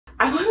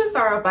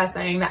start off by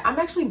saying that I'm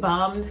actually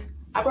bummed.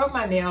 I broke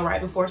my nail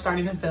right before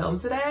starting to film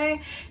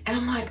today, and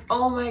I'm like,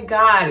 oh my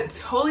God,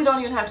 totally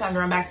don't even have time to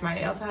run back to my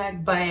nail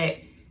tech, but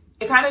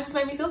it kind of just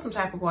made me feel some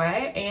type of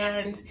way.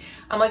 And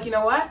I'm like, you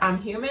know what?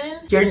 I'm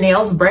human. Your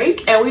nails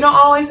break, and we don't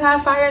always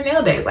have fire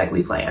nail days like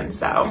we planned.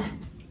 So,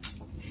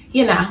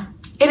 you know,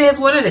 it is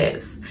what it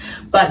is.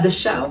 But the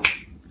show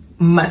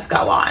must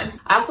go on.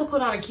 I also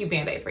put on a cute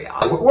band-aid for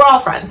y'all. We're all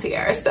friends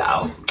here,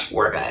 so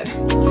we're good.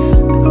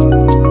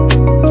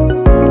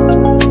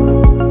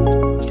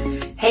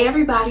 Hey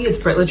everybody, it's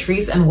BRITT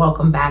LATHRECE and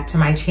welcome back to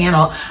my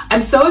channel.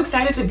 I'm so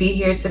excited to be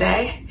here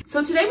today.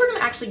 So today we're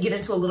gonna actually get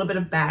into a little bit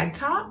of bag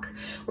talk.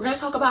 We're gonna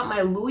talk about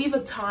my Louis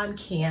Vuitton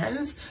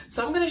Cannes.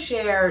 So I'm gonna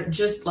share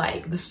just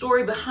like the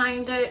story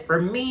behind it for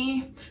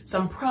me,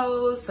 some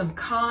pros, some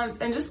cons,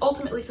 and just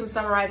ultimately some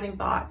summarizing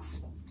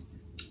thoughts.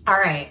 All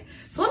right,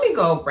 so let me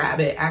go grab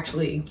it.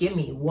 Actually, give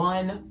me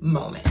one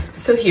moment.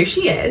 So here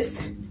she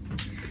is.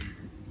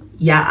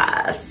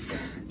 Yes,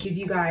 give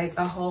you guys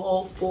a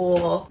whole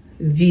full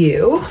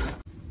view.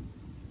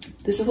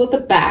 This is what the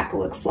back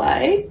looks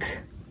like.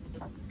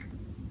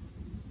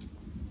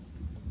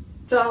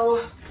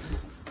 So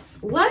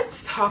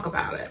let's talk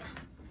about it.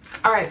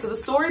 All right, so the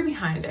story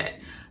behind it.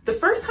 The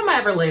first time I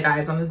ever laid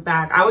eyes on this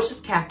bag, I was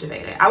just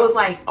captivated. I was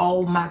like,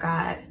 oh my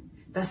God,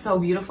 that's so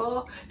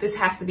beautiful. This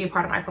has to be a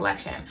part of my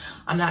collection.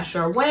 I'm not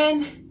sure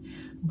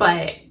when,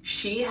 but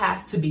she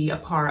has to be a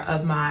part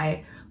of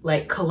my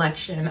like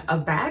collection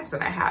of bags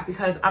that I have,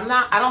 because I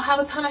don't have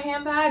a ton of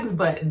handbags,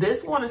 but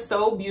this one is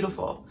so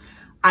beautiful.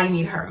 I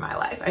need her in my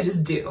life. I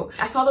just do.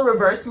 I saw the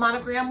reverse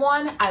monogram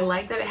one. I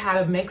like that it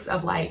had a mix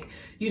of like,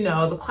 you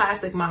know, the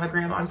classic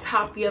monogram on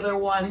top, the other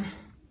one,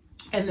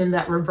 and then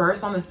that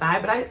reverse on the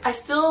side, but I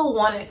still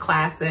want it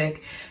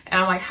classic.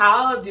 And I'm like,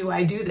 how do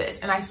I do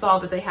this? And I saw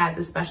that they had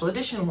this special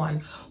edition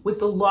one with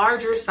the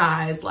larger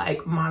size,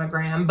 like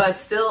monogram, but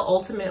still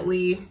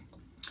ultimately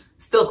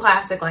still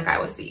classic like I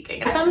was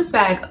seeking. I found this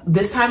bag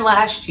this time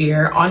last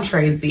year on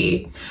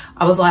Tradesy.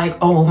 I was like,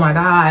 oh my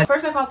God.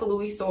 First I called the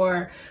Louis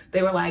store.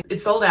 They were like,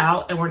 it's sold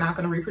out and we're not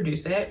gonna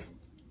reproduce it.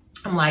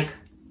 I'm like,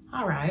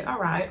 all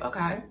right,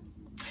 okay.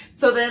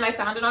 So then I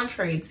found it on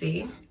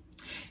Tradesy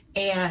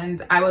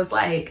and I was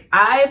like,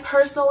 I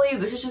personally,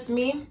 this is just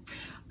me,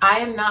 I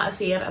am not a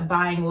fan of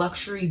buying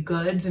luxury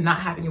goods and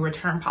not having a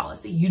return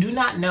policy. You do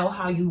not know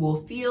how you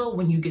will feel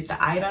when you get the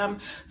item.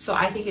 So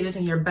I think it is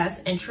in your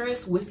best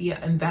interest with the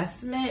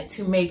investment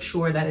to make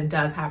sure that it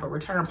does have a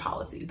return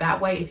policy.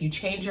 That way, if you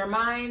change your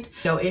mind,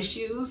 no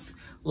issues,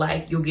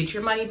 like you'll get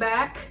your money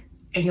back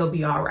and you'll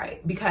be all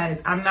right.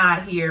 Because I'm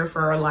not here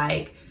for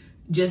like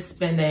just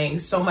spending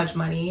so much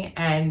money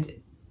and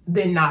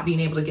then not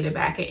being able to get it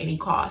back at any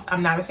cost.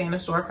 I'm not a fan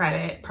of store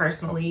credit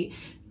personally.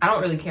 I don't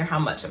really care how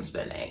much I'm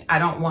spending. I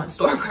don't want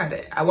store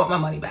credit. I want my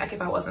money back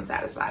if I wasn't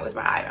satisfied with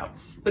my item.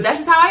 But that's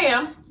just how I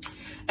am.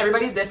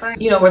 Everybody's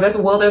different. You know, where there's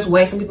a will, there's a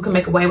way. Some people can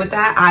make a way with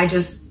that. I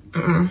just,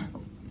 that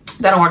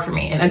don't work for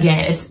me. And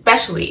again,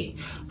 especially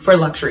for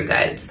luxury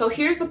goods. So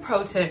here's the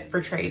pro tip for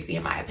Tradesy,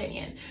 in my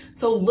opinion.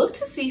 So look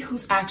to see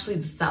who's actually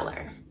the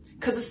seller.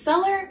 Because the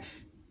seller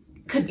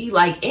could be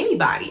like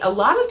anybody. A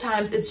lot of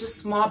times it's just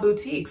small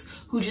boutiques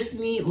who just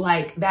need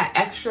like that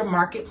extra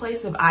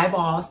marketplace of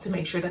eyeballs to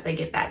make sure that they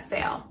get that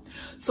sale.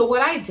 So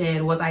what I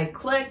did was I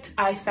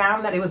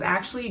found that it was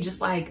actually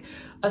just like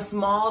a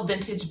small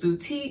vintage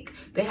boutique.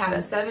 They had a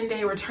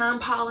 7-day return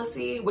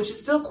policy, which is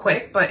still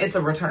quick, but it's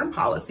a return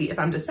policy if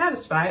I'm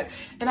dissatisfied.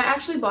 And I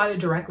actually bought it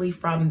directly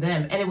from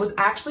them. And it was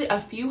actually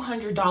a few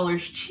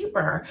 $100s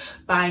cheaper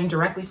buying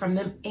directly from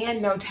them and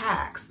no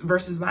tax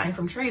versus buying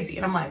from Tradesy.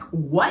 And I'm like,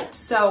 what?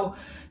 So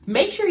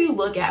make sure you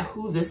look at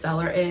who the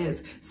seller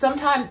is.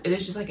 Sometimes it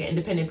is just like an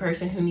independent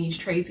person who needs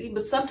Tradesy,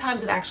 but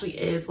sometimes it actually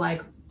is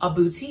like a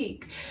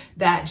boutique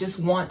that just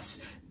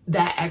wants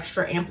that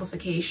extra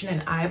amplification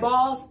and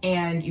eyeballs,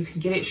 and you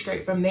can get it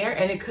straight from there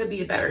and it could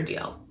be a better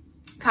deal.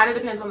 Kind of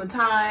depends on the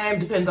time,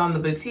 depends on the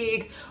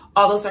boutique,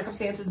 all those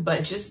circumstances,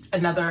 but just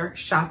another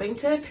shopping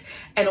tip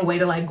and a way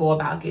to like go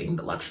about getting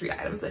the luxury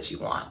items that you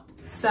want.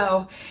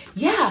 So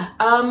yeah,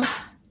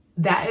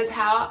 that is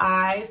how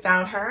I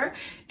found her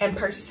and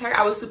purchased her.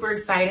 I was super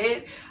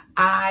excited.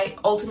 I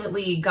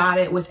ultimately got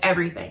it with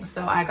everything.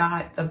 So I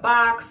got the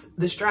box,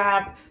 the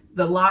strap,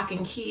 the lock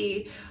and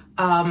key,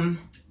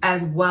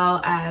 as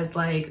well as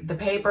like the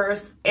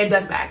papers and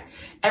dust bag.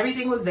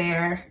 Everything was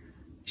there.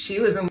 She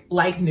was in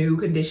like new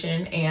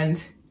condition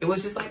and it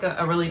was just like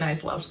a really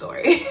nice love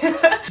story.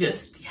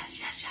 Just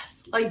yes.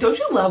 Like, don't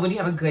you love when you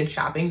have a good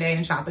shopping day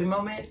and shopping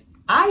moment?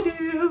 I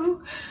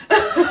do.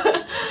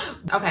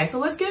 Okay, so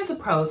let's get into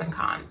pros and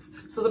cons.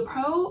 So the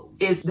pro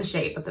is the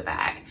shape of the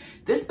bag.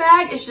 This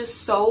bag is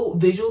just so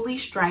visually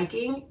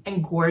striking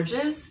and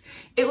gorgeous.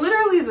 It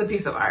literally is a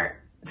piece of art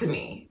to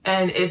me,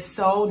 and it's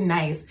so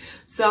nice.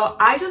 So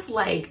I just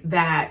like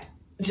that,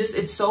 just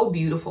it's so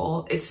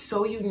beautiful. It's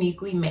so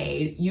uniquely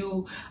made.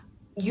 You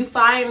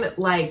find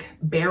like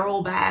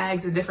barrel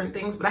bags and different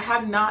things, but I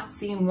have not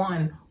seen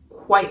one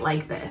quite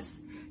like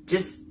this.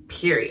 Just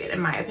period, in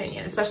my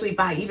opinion, especially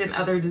by even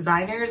other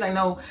designers. I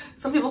know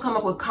some people come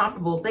up with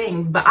comparable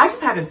things, but I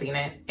just haven't seen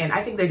it. And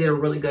I think they did a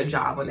really good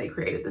job when they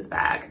created this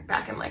bag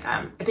back in like,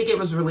 I think it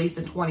was released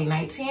in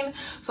 2019.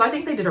 So I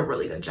think they did a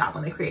really good job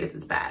when they created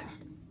this bag.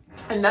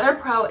 Another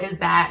pro is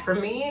that for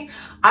me,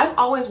 I've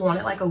always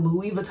wanted like a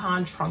Louis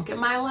Vuitton trunk in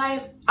my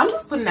life. I'm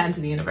just putting that into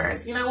the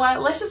universe. You know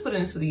what? Let's just put it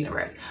into the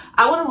universe.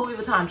 I want a Louis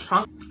Vuitton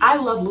trunk. I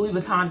love Louis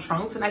Vuitton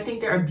trunks, and I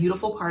think they're a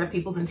beautiful part of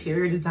people's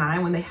interior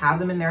design when they have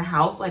them in their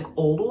house, like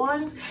old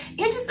ones,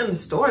 and just in the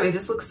store. They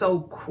just look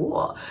so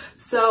cool.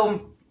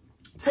 So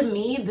to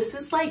me, this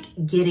is like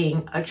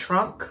getting a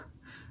trunk.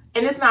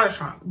 And it's not a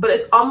trunk, but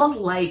it's almost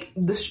like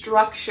the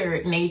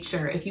structured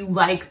nature. If you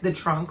like the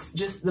trunks,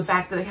 just the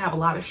fact that they have a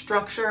lot of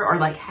structure, or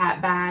like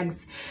hat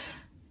bags,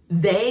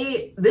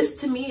 this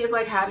to me is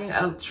like having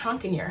a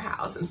trunk in your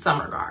house in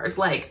some regards.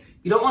 Like,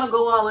 you don't want to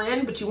go all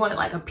in, but you want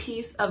like a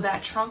piece of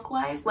that trunk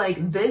life.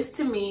 Like, this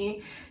to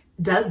me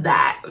does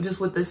that, just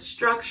with the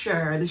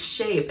structure, the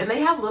shape. And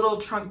they have little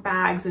trunk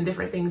bags and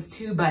different things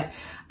too, but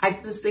I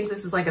just think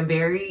this is like a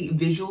very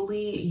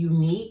visually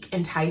unique,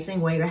 enticing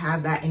way to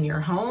have that in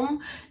your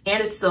home.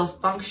 And it's still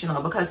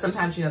functional, because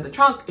sometimes, you know, the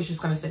trunk is just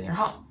going to sit in your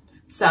home.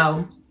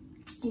 So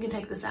you can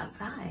take this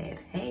outside.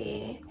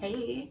 Hey,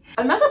 hey.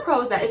 Another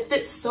pro is that it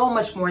fits so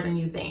much more than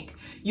you think.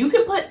 You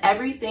can put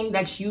everything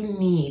that you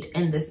need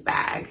in this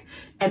bag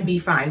and be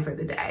fine for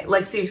the day.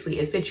 Like, seriously,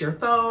 it fits your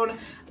phone.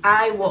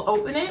 I will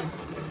open it,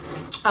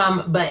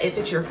 but it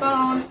fits your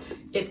phone.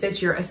 It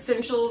fits your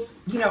essentials.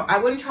 You know, I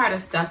wouldn't try to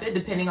stuff it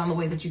depending on the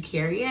way that you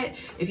carry it.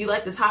 If you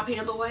like the top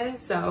handle way.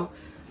 So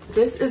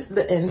this is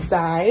the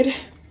inside.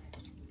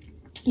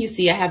 You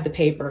see I have the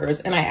papers,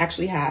 and I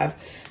actually have,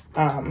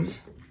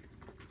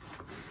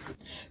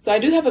 so I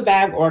do have a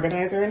bag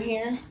organizer in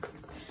here.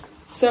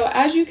 So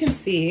as you can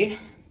see,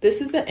 this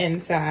is the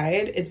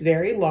inside. It's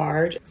very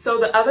large. So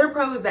the other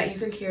pro is that you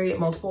can carry it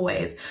multiple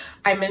ways.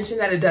 I mentioned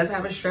that it does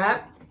have a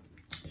strap.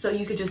 So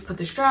you could just put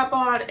the strap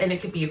on, and it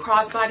could be a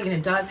crossbody, and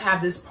it does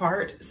have this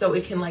part so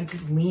it can like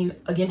just lean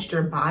against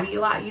your body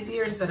a lot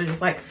easier instead of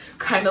just like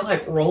kind of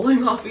like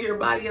rolling off of your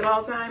body at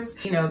all times.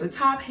 You know, the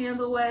top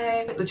handle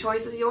way, the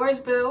choice is yours,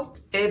 boo.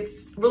 It's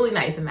really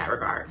nice in that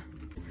regard.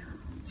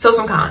 So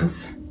some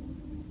cons.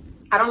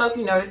 I don't know if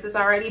you noticed this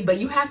already, but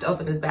you have to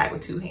open this bag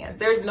with two hands.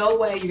 There's no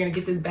way you're gonna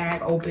get this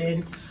bag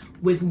open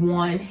with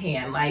one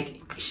hand.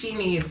 Like,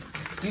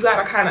 you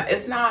gotta kind of,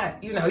 it's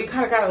not, you know, you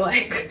kind of gotta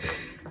like,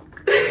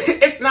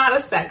 it's not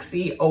a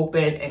sexy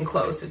open and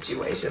close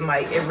situation.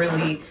 Like, it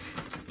really,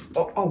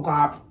 oh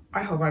God,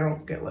 I hope I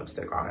don't get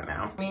lipstick on it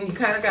now. I mean, you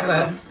kind of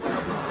gotta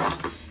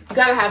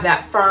have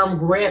that firm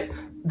grip,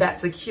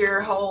 that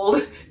secure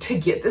hold to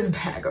get this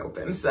bag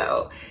open.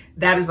 So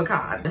that is a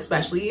con,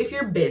 especially if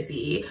you're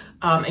busy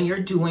and you're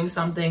doing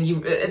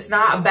something. It's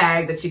not a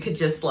bag that you could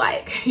just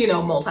like, you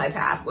know,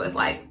 multitask with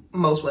like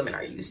most women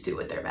are used to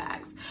with their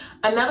bags.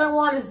 Another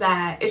one is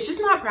that it's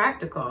just not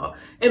practical,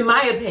 in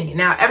my opinion.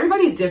 Now,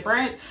 everybody's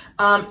different.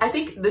 I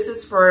think this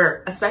is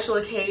for a special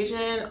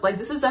occasion. Like,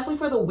 this is definitely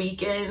for the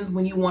weekends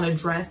when you want to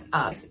dress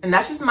up. And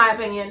that's just my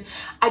opinion.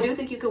 I do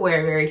think you could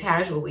wear it very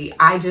casually.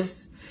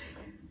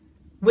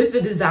 With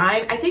the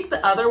design, I think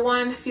the other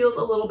one feels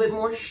a little bit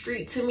more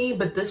street to me,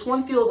 but this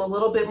one feels a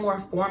little bit more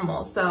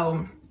formal.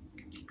 So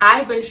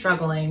I've been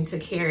struggling to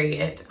carry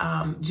it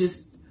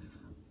just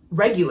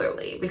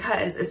regularly,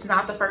 because it's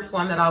not the first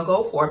one that I'll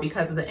go for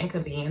because of the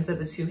inconvenience of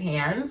the two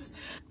hands.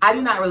 I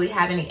do not really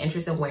have any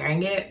interest in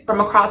wearing it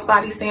from a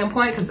crossbody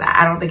standpoint, because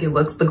I don't think it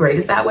looks the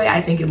greatest that way. I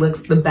think it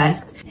looks the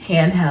best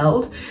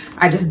handheld.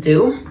 I just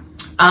do.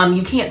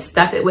 You can't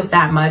stuff it with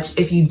that much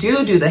if you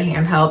do the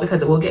handheld,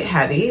 because it will get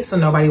heavy, so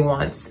nobody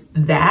wants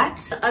that.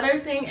 The other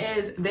thing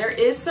is, there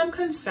is some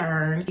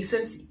concern,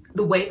 since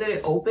the way that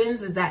it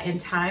opens is that in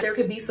time there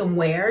could be some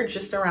wear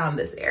just around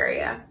this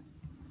area.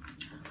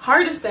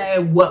 Hard to say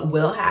what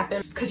will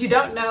happen, because you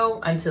don't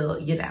know until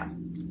you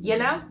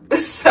know?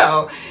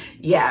 So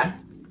yeah.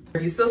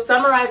 So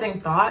summarizing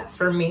thoughts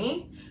for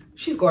me,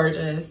 she's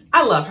gorgeous.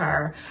 I love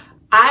her.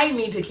 I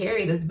need to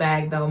carry this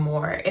bag though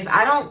more. If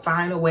I don't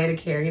find a way to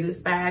carry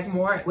this bag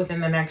more within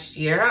the next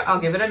year,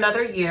 I'll give it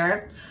another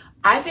year.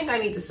 I think I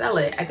need to sell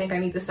it. I think I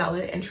need to sell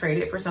it and trade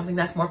it for something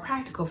that's more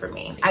practical for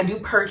me. I do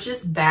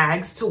purchase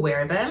bags to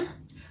wear them.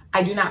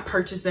 I do not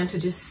purchase them to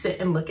just sit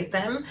and look at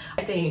them.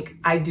 I think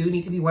I do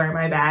need to be wearing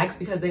my bags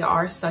because they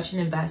are such an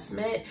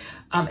investment,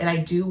 and I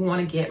do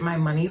want to get my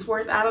money's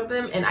worth out of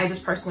them. And I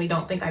just personally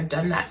don't think I've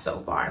done that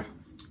so far.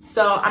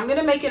 So I'm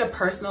gonna make it a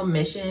personal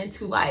mission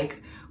to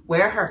like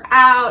wear her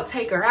out,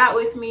 take her out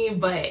with me,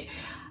 but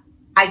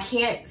I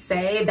can't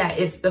say that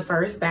it's the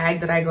first bag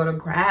that I go to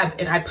grab.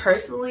 And I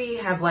personally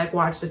have like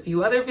watched a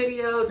few other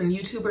videos and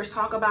YouTubers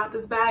talk about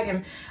this bag,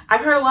 and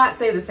I've heard a lot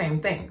say the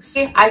same things.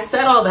 I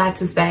said all that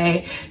to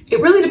say,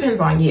 it really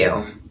depends on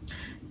you.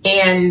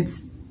 And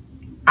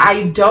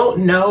I don't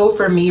know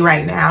for me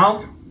right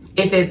now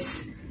if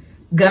it's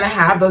gonna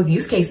have those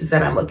use cases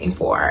that I'm looking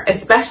for,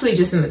 especially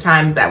just in the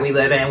times that we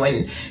live in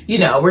when, you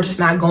know, we're just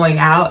not going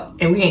out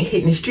and we ain't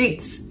hitting the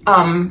streets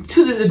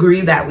to the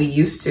degree that we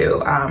used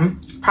to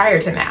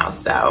prior to now.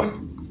 So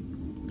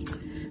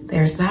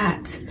there's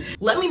that.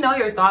 Let me know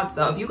your thoughts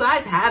though. If you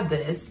guys have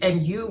this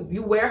and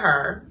you wear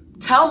her,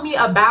 tell me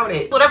about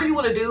it. Whatever you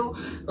want to do,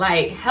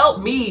 like,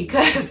 help me,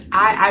 because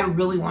I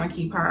really want to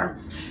keep her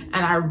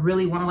and I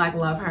really want to like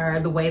love her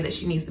the way that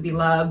she needs to be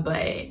loved.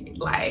 But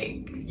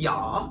like,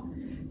 y'all,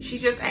 she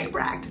just ain't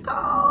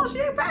practical. She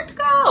ain't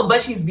practical,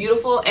 but she's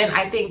beautiful. And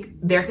I think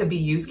there could be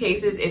use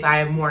cases if I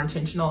am more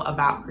intentional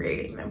about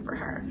creating them for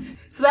her.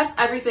 So that's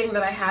everything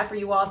that I have for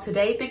you all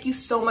today. Thank you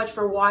so much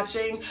for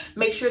watching.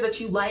 Make sure that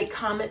you like,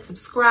 comment,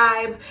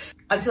 subscribe.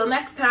 Until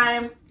next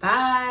time,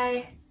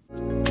 bye.